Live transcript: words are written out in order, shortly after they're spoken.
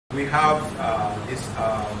We have this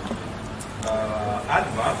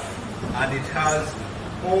advert, and it has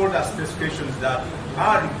all the specifications that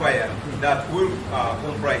are required that will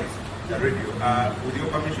comprise the radio. With your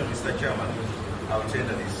permission, Mr. Chairman, I will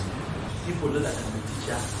tender this. People know that I'm a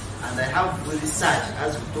teacher, and I have research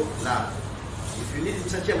as we talk now. If you need it,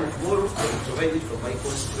 Mr. Chairman, tomorrow I will provide it from my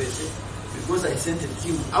constituency, because I sent a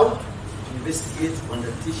team out to investigate on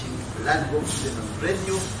the teaching landmark on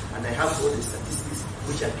radio, and I have all the statistics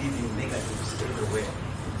which are giving negatives everywhere.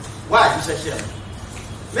 Why, Mr. Chairman?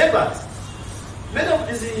 Members, many of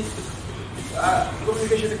these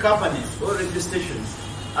communication companies or radio stations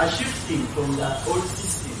are shifting from the old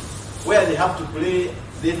system where they have to play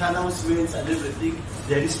the announcements and everything.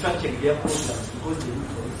 They are restructuring their programs because they look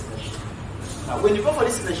for listenership. Now, when you go for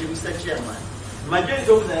listenership, Mr. Chairman,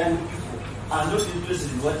 majority of the young people are not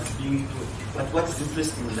interested in what is being told, but what is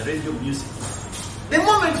interesting in the radio music. The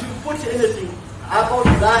moment you put anything about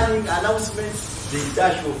learning, announcements, they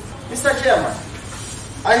dash off. Mr. Chairman,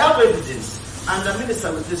 I have evidence, and the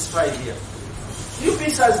minister will testify here.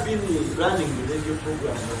 UPS has been running the radio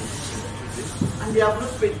program, and they have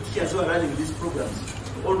not paid teachers who are running these programs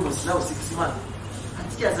for almost now 6 months.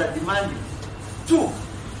 And teachers are demanding. 2,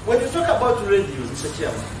 when you talk about radio, Mr.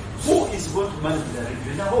 Chairman, who is going to manage the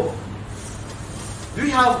radio in a home? Do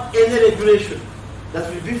you have any regulation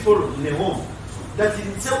that will be followed in a home? That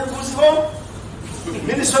in someone's home,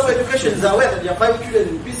 Minister of Education is aware that there are 5 children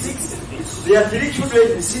in P6, there are 3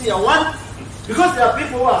 children in Senior 1, because there are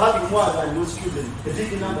people who are having more than those children, a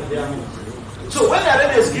big number they are homes. So when a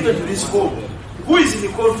radio is given to this home, who is in the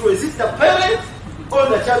control? Is it the parent, or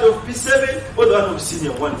the child of P7, or the one of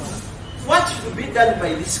Senior 1? What should be done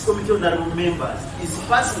by this committee of honorable members is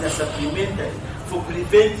passing a supplementary for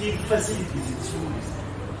preventive facilities in schools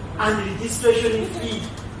and registration fee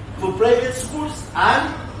for private schools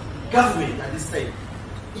and government at this time.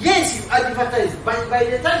 Yes, you advertise, but by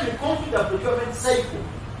the time you come to the procurement cycle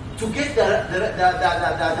to get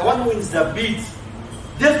the one who wins the bid,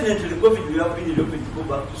 definitely the COVID will have been open to go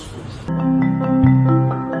back to schools.